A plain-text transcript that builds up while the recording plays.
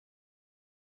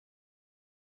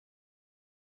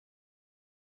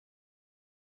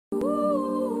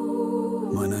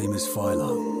is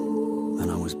Philo,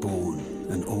 and I was born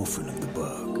an orphan of the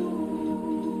Burg.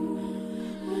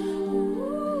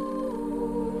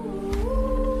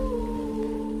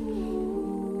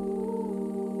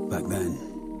 Back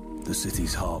then, the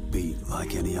city's heart beat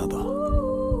like any other.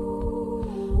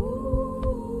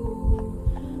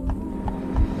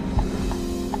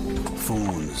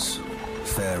 Fauns,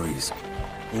 fairies,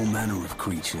 all manner of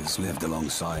creatures lived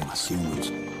alongside us humans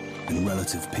in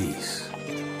relative peace.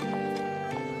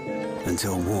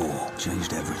 Until war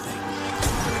changed everything.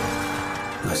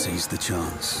 I seized the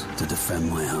chance to defend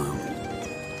my home,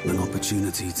 an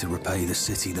opportunity to repay the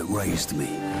city that raised me.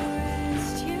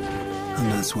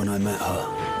 And that's when I met her.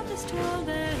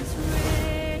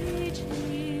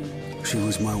 She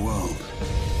was my world.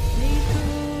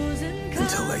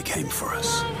 Until they came for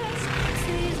us.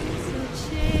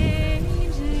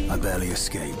 I barely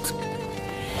escaped.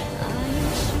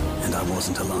 And I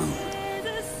wasn't alone.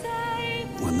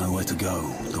 With nowhere to go,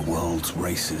 the world's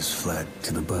races fled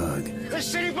to the Burg. The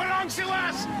city belongs to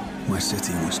us! My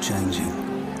city was changing.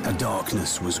 A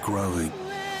darkness was growing.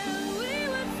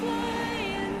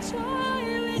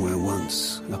 Where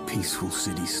once a peaceful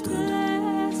city stood,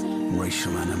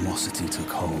 racial animosity took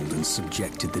hold and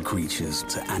subjected the creatures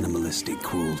to animalistic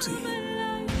cruelty.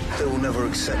 They will never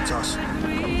accept us.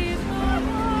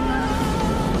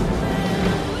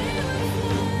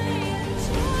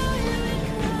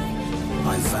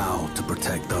 I vowed to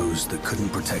protect those that couldn't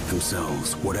protect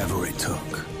themselves, whatever it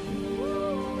took.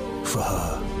 For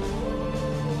her,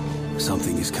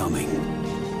 something is coming.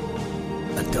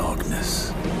 A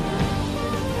darkness.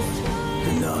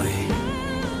 And I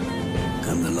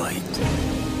am the light.